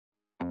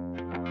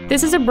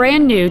This is a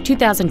brand new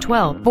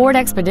 2012 Ford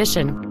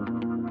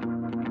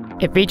Expedition.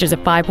 It features a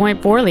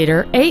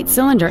 5.4-liter,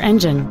 8-cylinder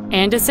engine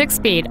and a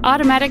 6-speed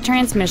automatic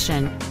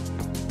transmission.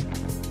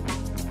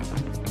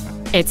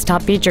 Its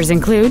top features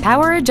include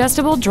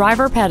power-adjustable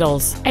driver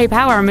pedals, a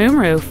power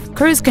moonroof,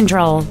 cruise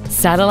control,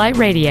 satellite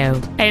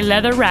radio, a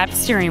leather-wrapped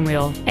steering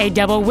wheel, a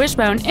double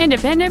wishbone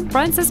independent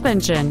front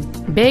suspension,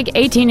 big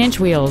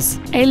 18-inch wheels,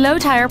 a low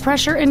tire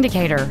pressure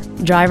indicator,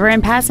 driver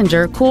and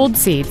passenger cooled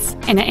seats,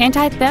 and an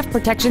anti-theft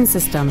protection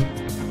system.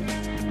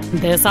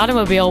 This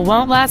automobile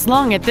won't last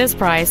long at this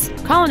price.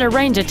 Call and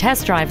arrange a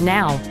test drive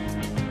now.